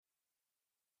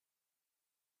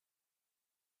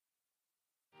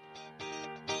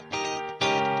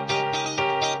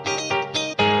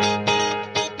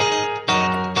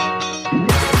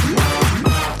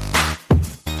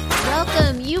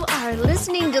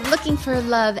with Looking for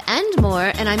Love and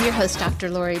More, and I'm your host, Dr.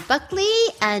 Lori Buckley,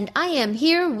 and I am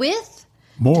here with...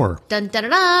 More. Dun, dun,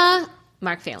 dun, dun,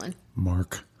 Mark Phelan.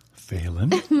 Mark Phelan.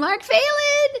 Mark Phelan!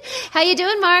 How you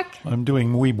doing, Mark? I'm doing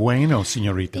muy bueno,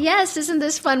 señorita. Yes, isn't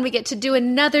this fun? We get to do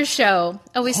another show.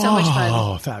 Always so much fun.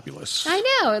 Oh, fabulous. I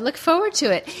know. I look forward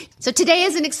to it. So today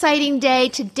is an exciting day.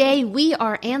 Today we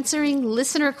are answering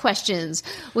listener questions,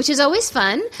 which is always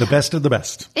fun. The best of the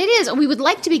best. It is. We would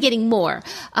like to be getting more,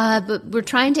 but we're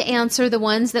trying to answer the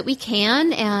ones that we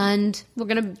can, and we're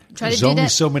going to try to do that. There's only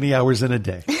so many hours in a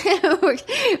day.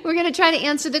 We're going to try to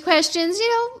answer the questions,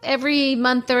 every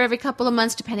month or every couple of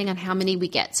months, depending on how many we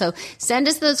get. So send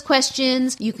us those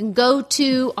questions. You can go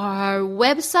to our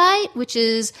website, which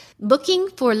is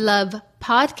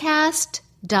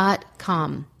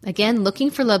lookingforlovepodcast.com. Again,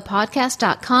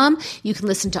 lookingforlovepodcast.com. You can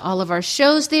listen to all of our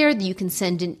shows there. You can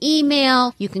send an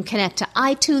email. You can connect to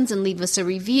iTunes and leave us a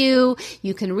review.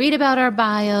 You can read about our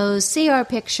bios, see our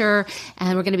picture,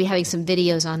 and we're going to be having some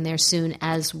videos on there soon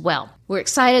as well. We're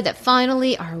excited that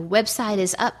finally our website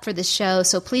is up for the show,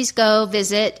 so please go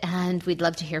visit, and we'd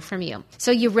love to hear from you.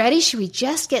 So you ready? Should we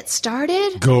just get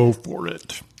started? Go for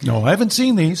it. No, I haven't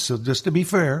seen these, so just to be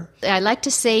fair. I like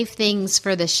to save things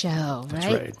for the show, right? That's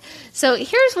right. So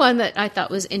here's one that I thought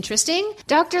was interesting.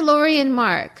 Dr. Lori and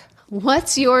Mark,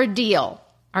 what's your deal?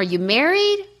 Are you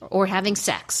married or having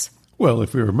sex? Well,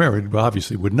 if we were married, we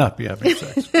obviously would not be having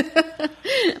sex.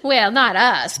 Well, not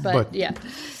us, but yeah.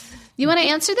 You want to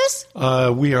answer this?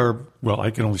 We are, well,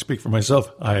 I can only speak for myself.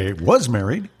 I was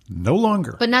married, no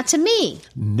longer. But not to me.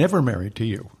 Never married to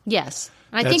you. Yes.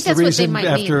 I think that's what they might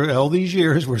mean. After all these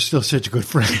years, we're still such good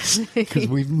friends because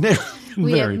we've never have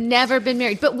never been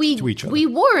married, but we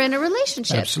were in a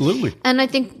relationship. Absolutely. And I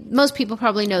think most people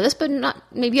probably know this, but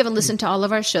maybe you haven't listened to all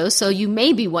of our shows, so you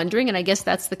may be wondering, and I guess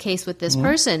that's the case with this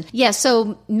person. Yeah,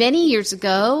 so many years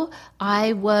ago,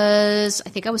 I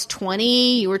think I was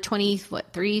 20, you were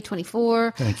 23,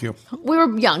 24. Thank you. We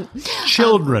were young.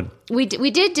 Children. We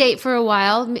did date for a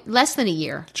while, less than a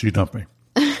year. She dumped me.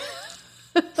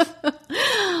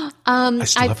 I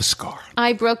still have a scar.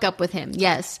 I broke up with him,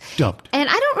 yes. Dumped. And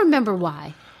I don't remember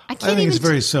why. I think it's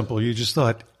very simple. You just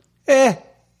thought,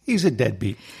 he's a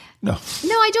deadbeat. No,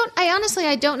 I don't.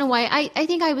 I don't know why. I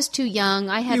think I was too young.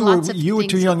 I had lots of things. You were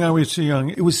too young. I was too young.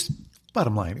 It was,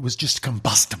 bottom line, it was just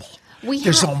combustible.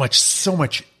 There's so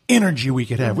much energy we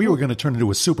could have. We were going to turn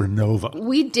into a supernova.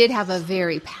 We did have a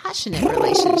very passionate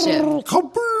relationship.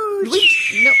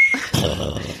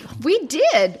 We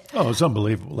did. Oh, it's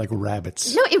unbelievable, like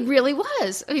rabbits. No, it really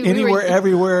was. I mean, anywhere,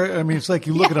 everywhere. I mean, it's like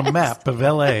you look at a map of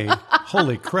L.A.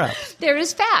 Holy crap. There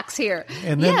is facts here.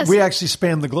 And then we actually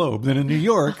spanned the globe. Then in New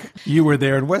York, you were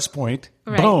there in West Point.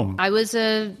 Right. Boom. I was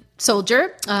a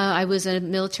soldier. I was a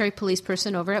military police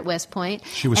person over at West Point.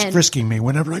 She was frisking me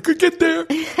whenever I could get there.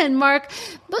 And Mark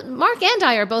and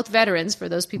I are both veterans, for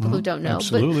those people who don't know.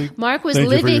 Absolutely. But Mark was Thank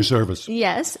living. you for your service.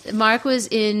 Yes. Mark was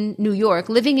in New York,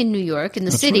 living in New York, in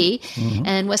the city. Right.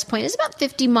 And West Point is about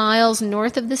 50 miles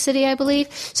north of the city, I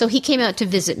believe. So he came out to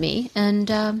visit me.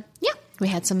 And we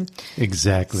had some.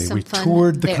 Exactly. Some we fun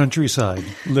toured the there. countryside,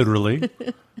 literally.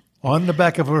 On the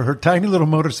back of her tiny little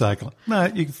motorcycle. Now,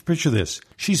 you can picture this.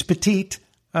 She's petite.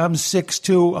 I'm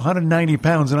 6'2", 190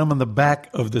 pounds, and I'm on the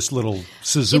back of this little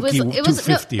Suzuki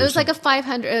 250. It was like a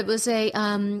 500. It was a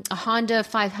Honda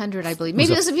 500, I believe.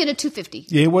 Maybe it was even a 250.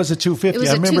 Yeah, it was a 250. It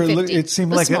was I remember 250. it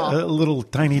seemed like a little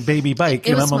tiny baby bike,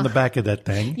 and I'm on the back of that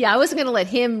thing. Yeah, I wasn't going to let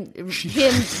him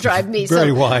drive me.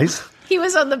 Very wise. He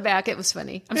was on the back. It was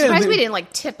funny. I'm surprised we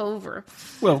didn't tip over.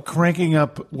 Well, cranking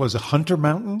up was a Hunter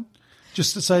Mountain.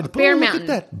 Just decided to look at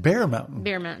that. Bear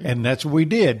Mountain. And that's what we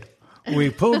did. We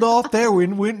pulled off there. We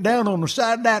went down on the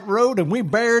side of that road and we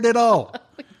bared it all.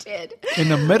 We did. In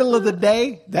the middle of the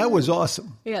day. That was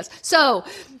awesome. Yes. So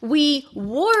we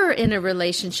were in a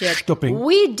relationship. Stopping.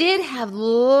 We did have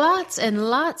lots and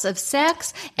lots of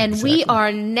sex, and we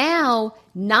are now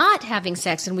not having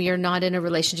sex, and we are not in a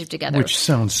relationship together. Which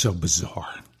sounds so bizarre.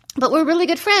 But we're really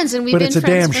good friends, and we've been friends. But it's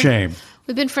a damn shame.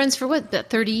 We've been friends for about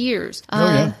 30 years.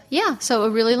 Yeah, so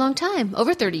a really long time,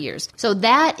 over 30 years. So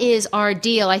that is our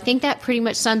deal. I think that pretty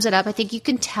much sums it up. I think you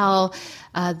can tell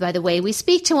by the way we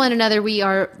speak to one another. We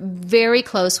are very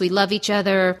close. We love each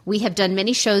other. We have done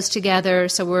many shows together,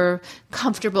 so we're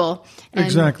comfortable.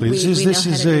 Exactly. This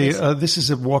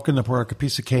is a walk in the park, a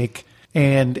piece of cake,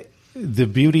 and the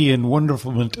beauty and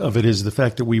wonderfulment of it is the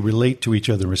fact that we relate to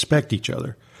each other, respect each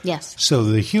other. Yes. So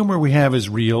the humor we have is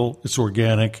real, it's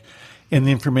organic, and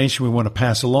the information we want to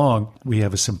pass along, we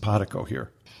have a simpatico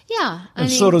here. Yeah.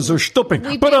 So does our stopping.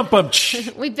 We've been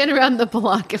around the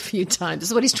block a few times,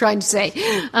 is what he's trying to say.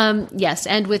 Yes,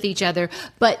 and with each other,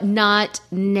 but not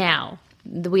now.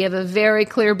 We have a very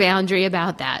clear boundary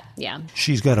about that. Yeah.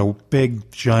 She's got a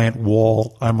big, giant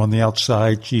wall. I'm on the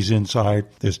outside. She's inside.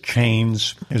 There's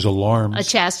chains. There's alarms. A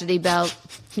chastity belt.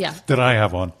 Yeah. That I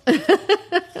have on.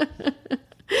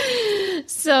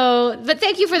 But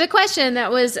thank you for the question.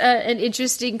 That was an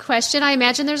interesting question. I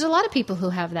imagine there's a lot of people who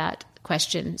have that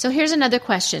question. So here's another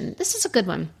question. This is a good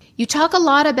one. You talk a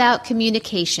lot about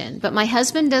communication, but my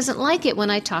husband doesn't like it when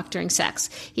I talk during sex.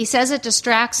 He says it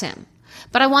distracts him.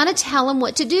 But I want to tell him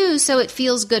what to do so it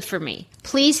feels good for me.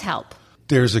 Please help.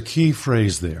 There's a key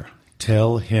phrase there.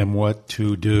 Tell him what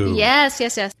to do. Yes.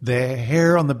 The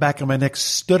hair on the back of my neck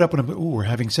stood up and I'm, we're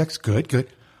having sex. Good.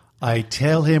 I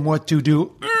tell him what to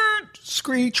do.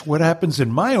 Screech. What happens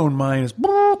in my own mind is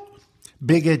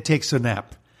Big Ed takes a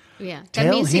nap. Yeah, that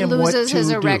means he loses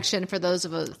his erection for those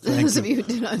of you who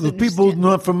do not understand. The people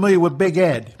not familiar with Big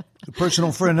Ed, a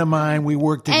personal friend of mine, we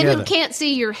work together. And who can't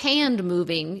see your hand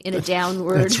moving in a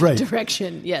downward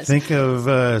direction. Yes. Think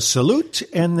of salute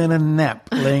and then a nap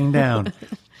laying down.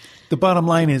 The bottom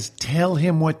line is tell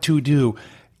him what to do.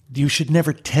 You should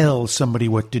never tell somebody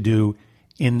what to do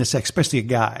in the sex, especially a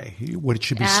guy. What it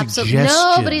should be suggestions.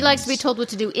 Nobody likes to be told what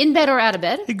to do in bed or out of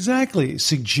bed. Exactly.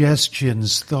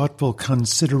 Suggestions, thoughtful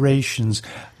considerations,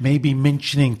 maybe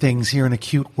mentioning things here in a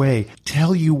cute way.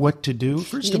 Tell you what to do.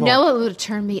 First of all, you know what would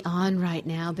turn me on right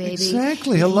now, baby?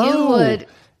 Exactly. Hello. You would.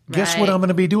 Guess what I'm going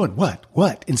to be doing?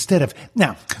 What? Instead of,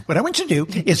 now, what I want you to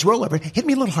do is roll over, hit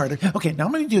me a little harder. Okay, now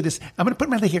I'm going to do this. I'm going to put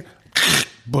my leg here.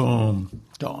 Boom.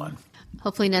 Dawn.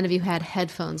 Hopefully none of you had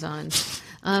headphones on.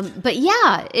 But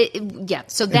yeah.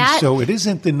 So that. And so it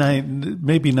isn't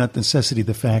maybe not necessity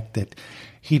the fact that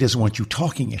he doesn't want you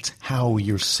talking. It's how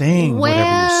you're saying whatever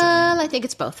you're saying. Well, I think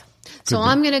it's both. So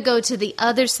I'm going to go to the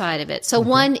other side of it. So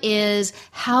one is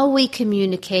how we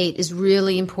communicate is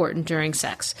really important during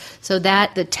sex. So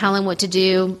the tell him what to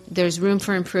do, there's room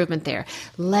for improvement there.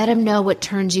 Let him know what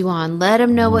turns you on. Let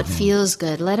him know what feels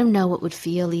good. Let him know what would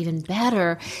feel even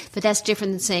better. But that's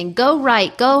different than saying, go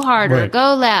right, go harder,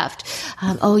 go left.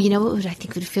 You know what I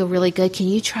think would feel really good? Can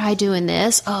you try doing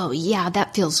this? Oh, yeah,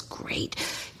 that feels great.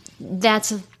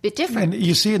 That's a bit different. And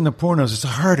you see it in the pornos, it's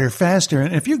harder, faster.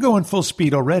 And if you're going full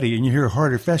speed already and you hear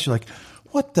harder, faster, you're like,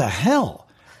 what the hell?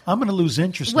 I'm going to lose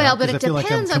interest now. Well, but it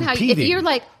depends on how if you're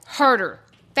like harder,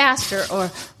 faster, or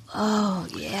oh,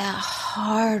 yeah,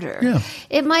 harder. Yeah.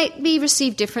 It might be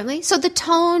received differently. So the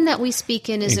tone that we speak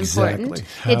in is important.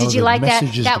 How did you like that?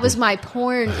 messages That was my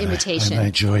porn imitation. I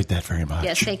enjoyed that very much.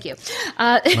 Yes, thank you.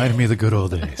 Reminded me of the good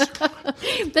old days.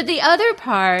 But the other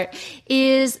part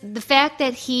is the fact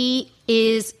that he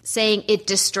is saying it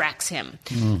distracts him.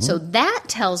 Mm-hmm. So that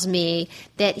tells me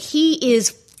that he is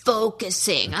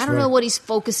focusing. I don't know what he's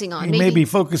focusing on. He may be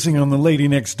focusing on the lady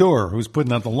next door who's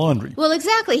putting out the laundry. Well,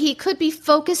 exactly. He could be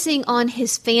focusing on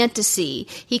his fantasy.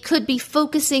 He could be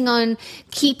focusing on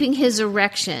keeping his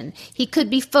erection. He could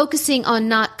be focusing on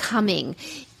not coming.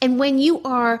 And when you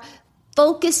are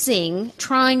focusing,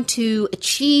 trying to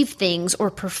achieve things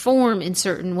or perform in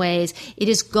certain ways, it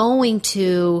is going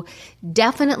to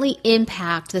definitely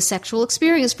impact the sexual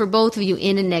experience for both of you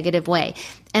in a negative way.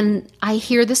 And I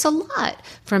hear this a lot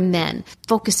from men.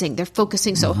 They're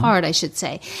focusing so hard, I should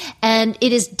say. And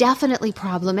it is definitely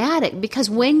problematic because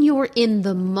when you're in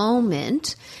the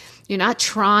moment, you're not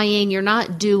trying, you're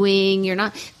not doing, you're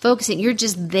not focusing, you're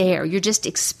just there. You're just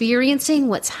experiencing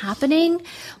what's happening.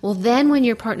 Well, then when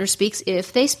your partner speaks,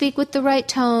 if they speak with the right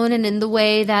tone and in the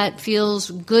way that feels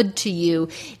good to you,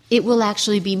 it will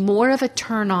actually be more of a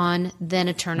turn on than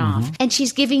a turn off. And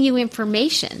she's giving you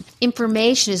information.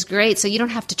 Information is great, so you don't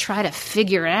have to try to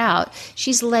figure it out.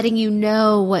 She's letting you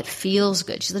know what feels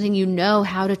good. She's letting you know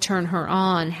how to turn her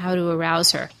on, how to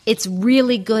arouse her. It's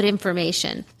really good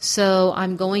information. So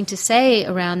I'm going to say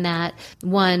around that,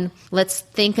 one, let's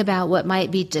think about what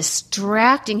might be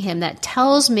distracting him that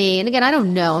tells me, and again, I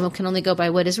don't know, I can only go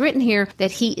by what is written here,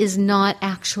 that he is not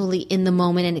actually in the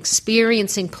moment and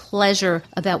experiencing pleasure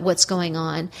about what's going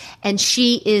on. And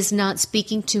she is not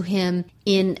speaking to him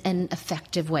in an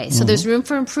effective way. So there's room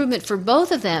for improvement for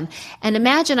both of them. And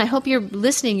imagine, I hope you're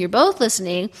listening, you're both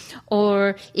listening,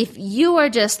 or if you are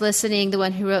just listening, the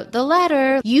one who wrote the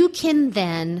letter, you can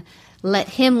then let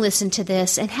him listen to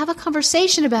this and have a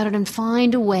conversation about it and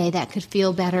find a way that could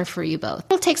feel better for you both.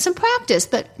 It'll take some practice,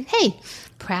 but hey,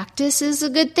 practice is a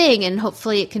good thing, and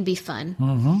hopefully it can be fun.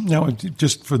 Now,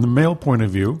 just from the male point of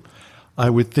view, I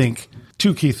would think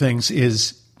two key things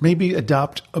is maybe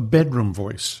adopt a bedroom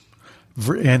voice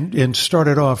and start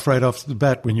it off right off the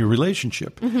bat in your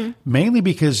relationship. Mainly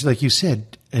because, like you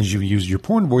said, as you used your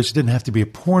porn voice, it didn't have to be a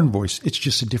porn voice. It's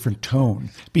just a different tone.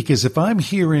 Because if I'm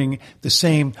hearing the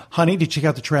same, honey, did you take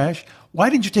out the trash? Why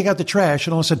didn't you take out the trash?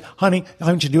 And all of a sudden, honey, why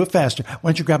don't you do it faster? Why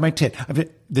don't you grab my tit?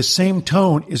 The same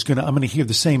tone I'm going to hear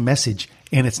the same message,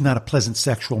 and it's not a pleasant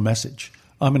sexual message.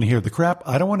 I'm going to hear the crap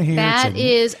I don't want to hear.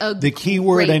 The key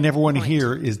word I never want to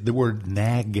hear is the word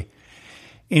nag.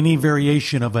 Any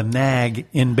variation of a nag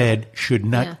in bed should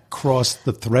not cross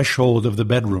the threshold of the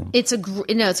bedroom. It's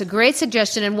a great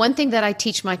suggestion. And one thing that I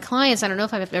teach my clients, I don't know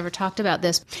if I've ever talked about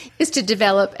this, is to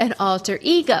develop an alter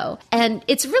ego. And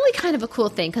it's really kind of a cool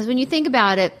thing because when you think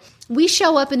about it, we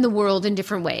show up in the world in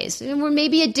different ways. And we're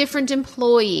maybe a different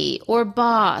employee or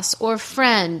boss or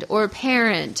friend or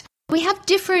parent. We have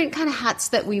different kind of hats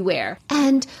that we wear.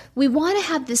 And we want to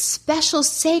have this special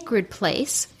sacred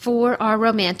place for our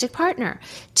romantic partner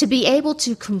to be able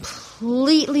to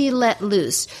completely let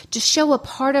loose, to show a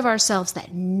part of ourselves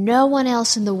that no one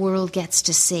else in the world gets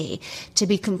to see, to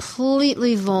be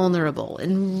completely vulnerable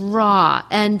and raw,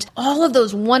 and all of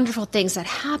those wonderful things that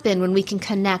happen when we can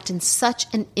connect in such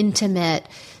an intimate,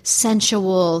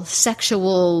 sensual,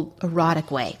 sexual,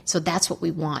 erotic way. So that's what we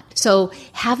want. So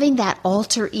having that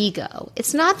alter ego,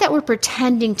 it's not that we're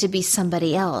pretending to be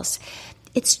somebody else.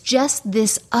 It's just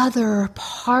this other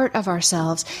part of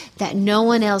ourselves that no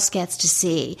one else gets to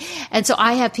see. And so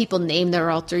I have people name their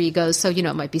alter egos. So,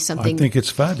 it might be something I think it's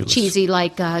fabulous. Cheesy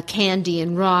like Candy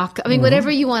and Rock. I mean,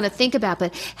 whatever you want to think about.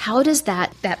 But how does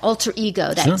that alter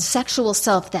ego, that sexual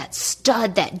self, that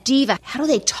stud, that diva, how do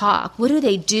they talk? What do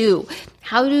they do?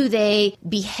 How do they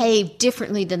behave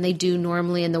differently than they do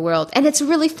normally in the world? And it's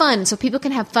really fun. So people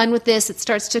can have fun with this. It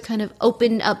starts to kind of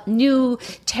open up new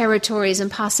territories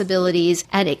and possibilities.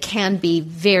 And it can be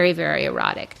very, very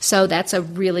erotic. So that's a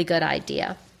really good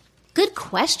idea. Good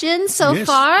question so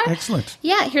far. Excellent.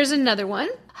 Yeah, here's another one.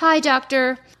 Hi,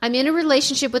 doctor. I'm in a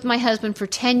relationship with my husband for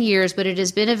 10 years, but it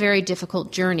has been a very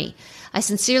difficult journey. I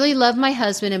sincerely love my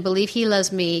husband and believe he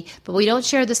loves me, but we don't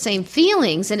share the same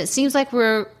feelings. And it seems like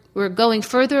we're going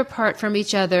further apart from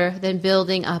each other than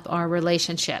building up our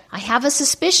relationship. I have a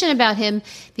suspicion about him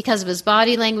because of his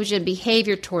body language and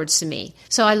behavior towards me.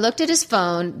 So I looked at his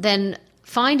phone, then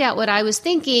find out what I was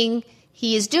thinking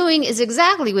he is doing is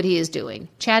exactly what he is doing,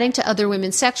 chatting to other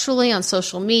women sexually on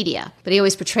social media. But he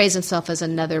always portrays himself as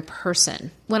another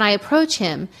person. When I approach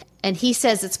him and he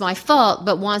says it's my fault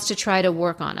but wants to try to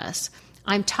work on us,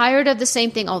 I'm tired of the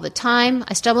same thing all the time.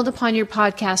 I stumbled upon your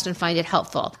podcast and find it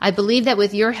helpful. I believe that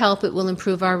with your help, it will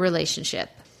improve our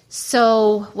relationship.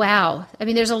 So, wow. I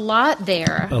mean, there's a lot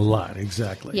there. A lot,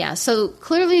 exactly. Yeah. So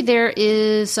clearly there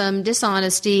is some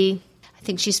dishonesty. I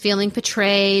think she's feeling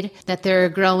betrayed, that they're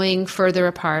growing further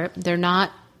apart. They're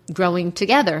not growing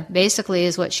together, basically,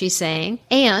 is what she's saying.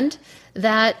 And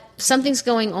that something's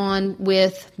going on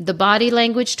with the body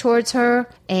language towards her,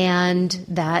 and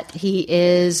that he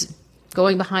is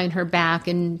going behind her back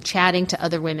and chatting to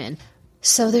other women.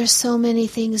 So there's so many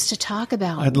things to talk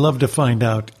about. I'd love to find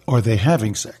out, are they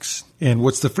having sex? And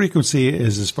what's the frequency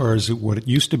is as far as what it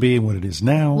used to be and what it is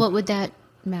now. What would that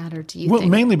matter to you? Well,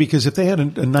 mainly because if they had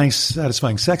a nice,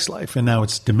 satisfying sex life and now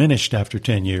it's diminished after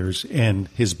 10 years and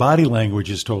his body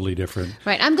language is totally different.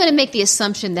 Right. I'm going to make the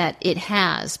assumption that it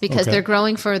has because they're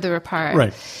growing further apart.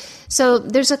 Right. So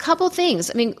there's a couple things.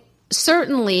 I mean,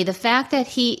 certainly the fact that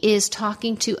he is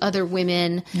talking to other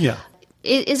women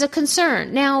is a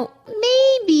concern. Now,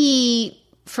 maybe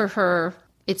for her,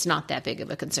 it's not that big of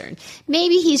a concern.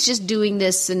 Maybe he's just doing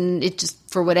this and it just,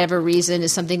 for whatever reason,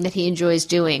 is something that he enjoys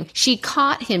doing. She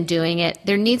caught him doing it.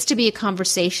 There needs to be a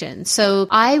conversation. So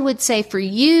I would say for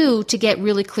you to get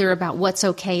really clear about what's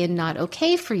okay and not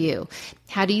okay for you.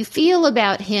 How do you feel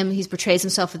about him? He portrays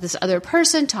himself as this other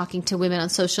person, talking to women on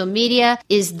social media.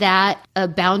 Is that a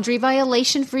boundary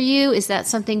violation for you? Is that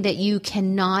something that you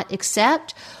cannot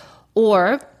accept?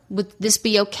 Or would this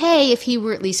be okay if he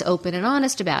were at least open and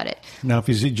honest about it? Now, if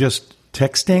is he just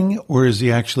texting, or is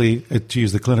he actually, to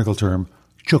use the clinical term,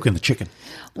 choking the chicken?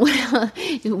 Well,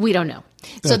 we don't know.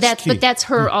 But that's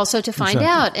her also to find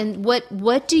out. And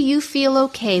what do you feel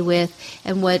okay with,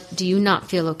 and what do you not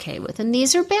feel okay with? And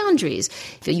these are boundaries.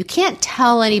 You can't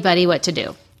tell anybody what to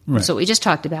do. Right. So we just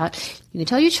talked about. You can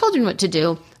tell your children what to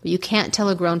do, but you can't tell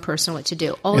a grown person what to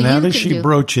do. And how does she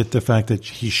broach it, the fact that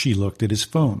she looked at his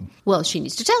phone? Well, she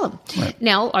needs to tell him. Right.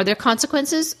 Now, are there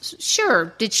consequences?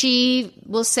 Sure. Did she,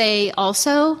 we'll say,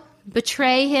 also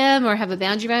betray him or have a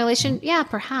boundary violation? Yeah,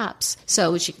 perhaps.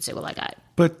 So she could say, well, I got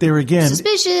But there again,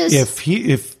 suspicious.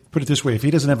 If put it this way, if he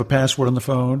doesn't have a password on the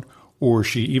phone, or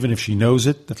even if she knows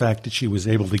it, the fact that she was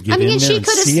able to get in there and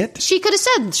see it. She could have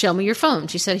said, show me your phone.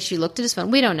 She said she looked at his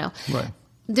phone. We don't know. Right.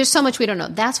 there's so much we don't know.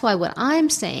 That's why what I'm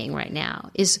saying right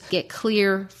now is get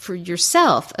clear for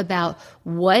yourself about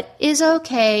what is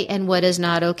okay and what is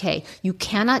not okay. You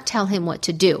cannot tell him what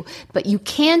to do, but you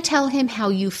can tell him how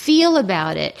you feel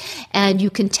about it, and you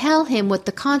can tell him what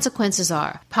the consequences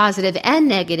are, positive and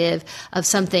negative, of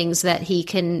some things that he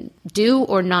can do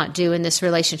or not do in this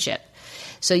relationship.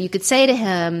 So you could say to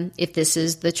him, if this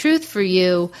is the truth for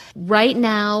you, right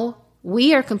now,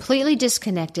 we are completely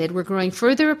disconnected. We're growing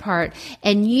further apart,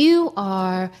 and you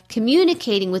are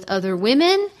communicating with other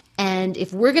women. And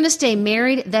if we're going to stay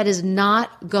married, that is not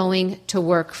going to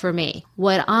work for me.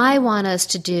 What I want us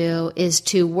to do is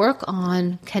to work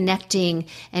on connecting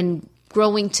and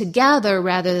growing together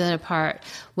rather than apart,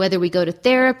 whether we go to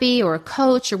therapy or a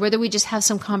coach, or whether we just have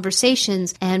some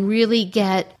conversations and really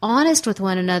get honest with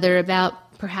one another about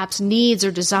perhaps needs or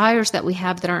desires that we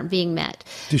have that aren't being met.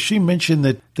 Does she mention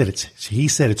that he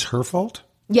said it's her fault?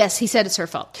 Yes, he said it's her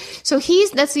fault. So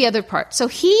that's the other part. So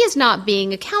he is not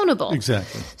being accountable.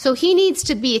 Exactly. So he needs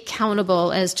to be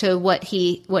accountable as to what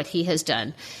he has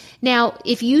done. Now,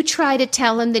 if you try to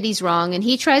tell him that he's wrong and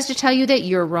he tries to tell you that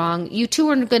you're wrong, you two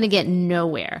are going to get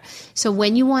nowhere. So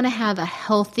when you want to have a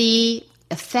healthy,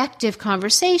 effective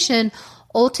conversation,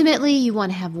 ultimately, you want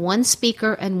to have one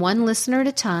speaker and one listener at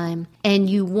a time, and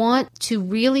you want to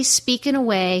really speak in a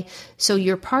way so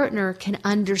your partner can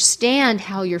understand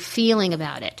how you're feeling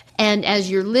about it. And as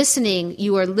you're listening,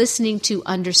 you are listening to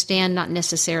understand, not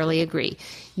necessarily agree.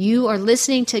 You are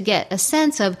listening to get a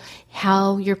sense of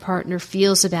how your partner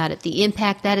feels about it, the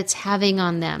impact that it's having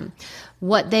on them,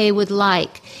 what they would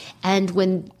like. And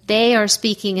when they are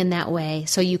speaking in that way,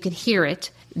 so you can hear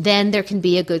it, then there can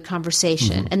be a good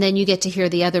conversation. Mm-hmm. And then you get to hear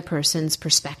the other person's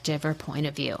perspective or point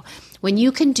of view. When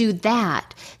you can do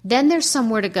that, then there's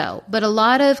somewhere to go. But a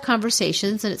lot of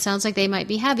conversations, and it sounds like they might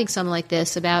be having some like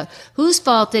this, about whose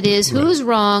fault it is, who's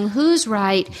wrong, who's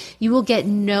right, you will get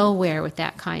nowhere with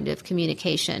that kind of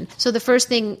communication. So the first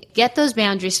thing, get those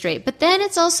boundaries straight. But then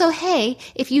it's also, hey,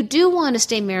 if you do want to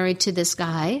stay married to this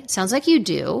guy, sounds like you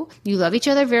do, you love each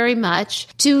other very much,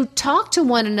 to talk to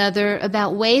one another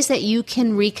about ways that you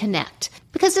can reconnect.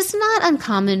 Because it's not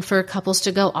uncommon for couples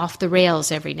to go off the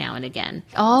rails every now and again.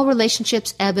 All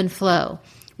relationships ebb and flow.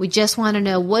 We just want to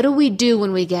know, what do we do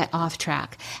when we get off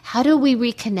track? How do we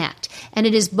reconnect? And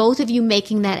it is both of you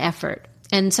making that effort.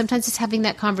 And sometimes it's having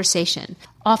that conversation.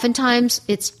 Oftentimes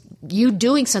it's you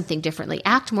doing something differently.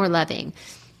 Act more loving.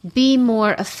 Be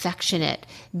more affectionate.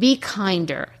 Be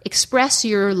kinder. Express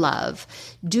your love.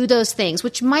 Do those things,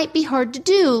 which might be hard to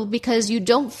do because you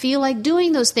don't feel like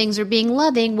doing those things or being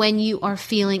loving when you are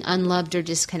feeling unloved or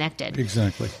disconnected.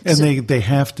 Exactly. And so, they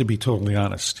have to be totally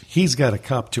honest. He's got to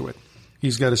cop to it.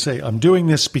 He's got to say, I'm doing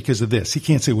this because of this. He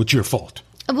can't say, well, it's your fault.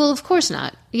 Well, of course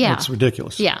not. Yeah. That's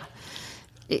ridiculous. Yeah.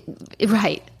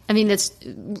 Right. I mean,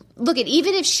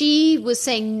 even if she was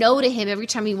saying no to him every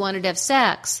time he wanted to have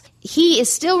sex, he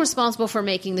is still responsible for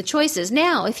making the choices.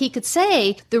 Now, if he could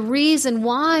say, the reason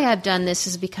why I've done this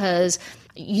is because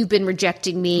you've been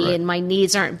rejecting me and my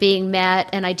needs aren't being met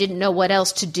and I didn't know what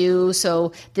else to do,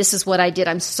 so this is what I did.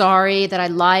 I'm sorry that I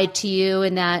lied to you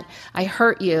and that I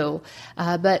hurt you,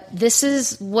 but this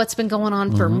is what's been going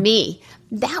on for me.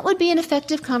 That would be an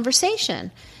effective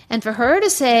conversation. And for her to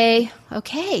say,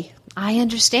 okay, I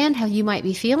understand how you might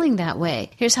be feeling that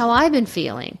way. Here's how I've been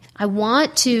feeling. I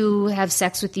want to have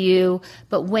sex with you,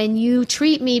 but when you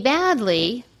treat me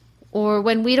badly, or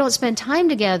when we don't spend time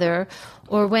together,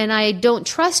 or when I don't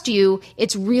trust you,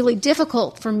 it's really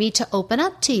difficult for me to open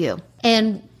up to you.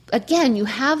 And again, you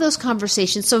have those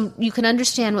conversations so you can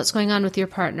understand what's going on with your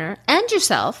partner and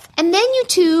yourself. And then you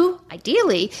two,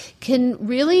 ideally, can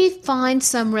really find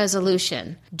some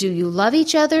resolution. Do you love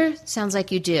each other? Sounds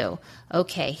like you do.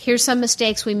 Okay, here's some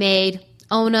mistakes we made.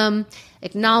 Own them,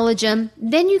 acknowledge them.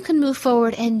 Then you can move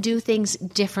forward and do things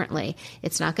differently.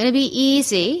 It's not going to be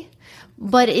easy,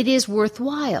 but it is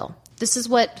worthwhile. This is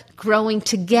what growing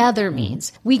together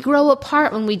means. We grow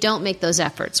apart when we don't make those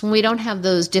efforts, when we don't have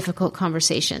those difficult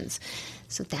conversations.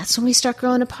 So that's when we start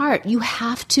growing apart. You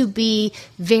have to be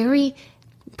very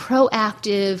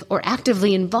proactive or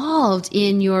actively involved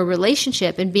in your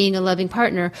relationship and being a loving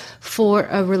partner for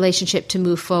a relationship to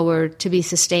move forward, to be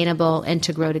sustainable, and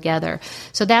to grow together.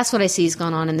 So that's what I see has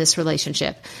gone on in this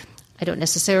relationship. I don't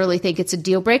necessarily think it's a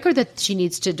deal breaker that she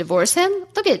needs to divorce him.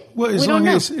 As long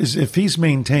as if he's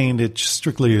maintained it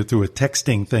strictly through a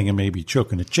texting thing and maybe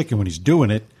choking a chicken when he's doing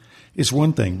it, is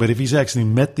one thing. But if he's actually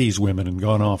met these women and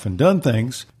gone off and done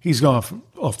things, he's gone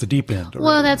off the deep end.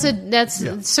 Well,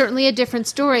 that's certainly a different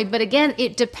story. But again,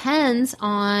 it depends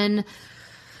on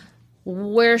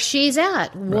where she's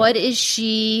at. Right. What is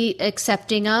she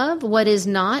accepting of? What is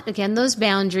not? Again, those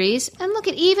boundaries. And look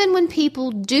at, even when people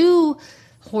do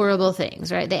horrible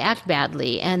things, right? They act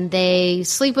badly and they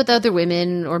sleep with other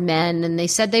women or men and they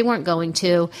said they weren't going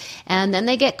to, and then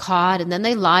they get caught and then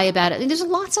they lie about it. I mean, there's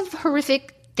lots of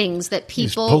horrific things that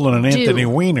people He's pulling an do. Anthony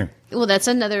Weiner. Well, that's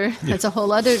a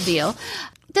whole other deal.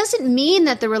 Doesn't mean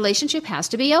that the relationship has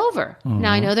to be over. Mm-hmm.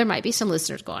 Now, I know there might be some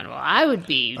listeners going, well, I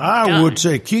would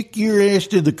say kick your ass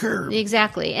to the curb.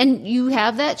 Exactly. And you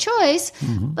have that choice,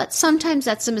 but sometimes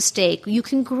that's a mistake. You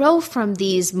can grow from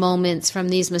these moments, from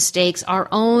these mistakes, our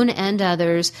own and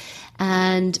others,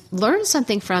 and learn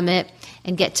something from it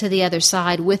and get to the other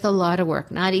side with a lot of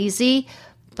work. Not easy,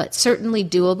 but certainly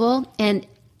doable. And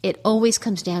it always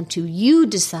comes down to you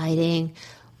deciding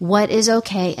what is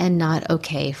okay and not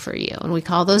okay for you. And we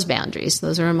call those boundaries.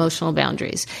 Those are emotional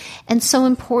boundaries. And so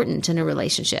important in a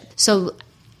relationship. So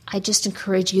I just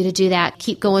encourage you to do that.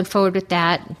 Keep going forward with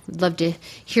that. I'd love to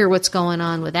hear what's going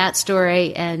on with that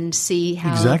story and see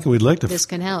how We'd like to this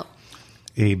can help.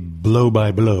 A blow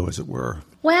by blow, as it were.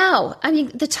 Wow. I mean,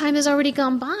 the time has already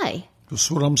gone by. That's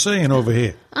what I'm saying over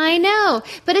here. I know,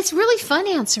 but it's really fun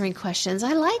answering questions.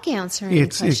 I like answering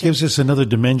questions. It gives us another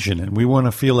dimension, and we want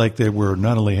to feel like that we're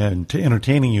not only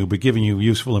entertaining you, but giving you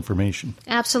useful information.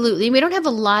 Absolutely. We don't have a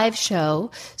live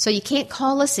show, so you can't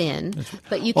call us in,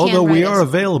 but you can Although write we us. are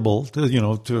available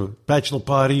to bachelor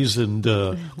parties and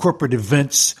corporate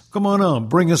events. Come on,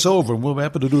 bring us over, and we'll be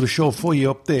happy to do the show for you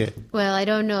up there. Well, I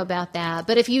don't know about that,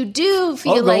 but if you do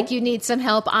feel like you need some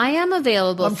help, I am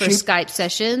available for Skype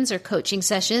sessions or coaching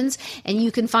sessions, and you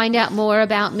can find out more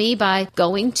about me by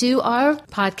going to our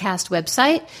podcast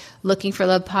website,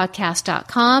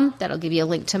 lookingforlovepodcast.com. That'll give you a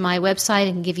link to my website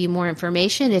and give you more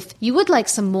information if you would like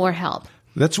some more help.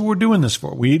 That's what we're doing this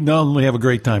for. We not only have a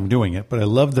great time doing it, but I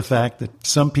love the fact that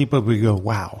some people, we go,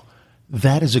 wow,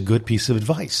 that is a good piece of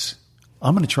advice.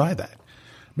 I'm going to try that.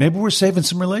 Maybe we're saving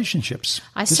some relationships.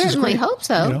 I certainly hope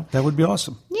so. That would be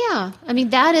awesome. Yeah. I mean,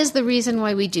 that is the reason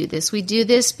why we do this. We do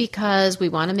this because we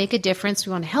want to make a difference.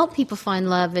 We want to help people find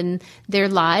love in their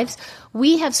lives.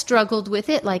 We have struggled with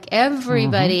it like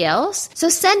everybody else. So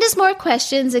send us more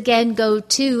questions. Again, go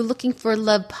to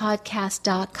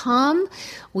lookingforlovepodcast.com.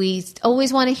 We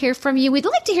always want to hear from you. We'd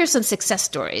like to hear some success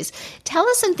stories. Tell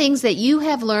us some things that you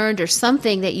have learned or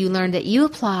something that you learned that you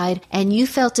applied and you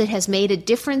felt it has made a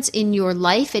difference in your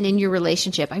life and in your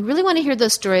relationship. I really want to hear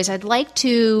those stories. I'd like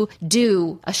to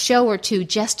do a show or two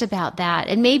just about that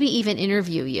and maybe even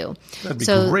interview you. That'd be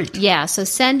great. Yeah, so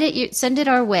send it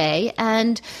our way.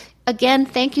 And again,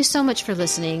 thank you so much for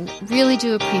listening. Really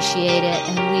do appreciate it.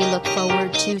 And we look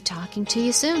forward to talking to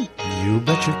you soon. You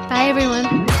betcha. Bye,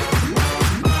 everyone.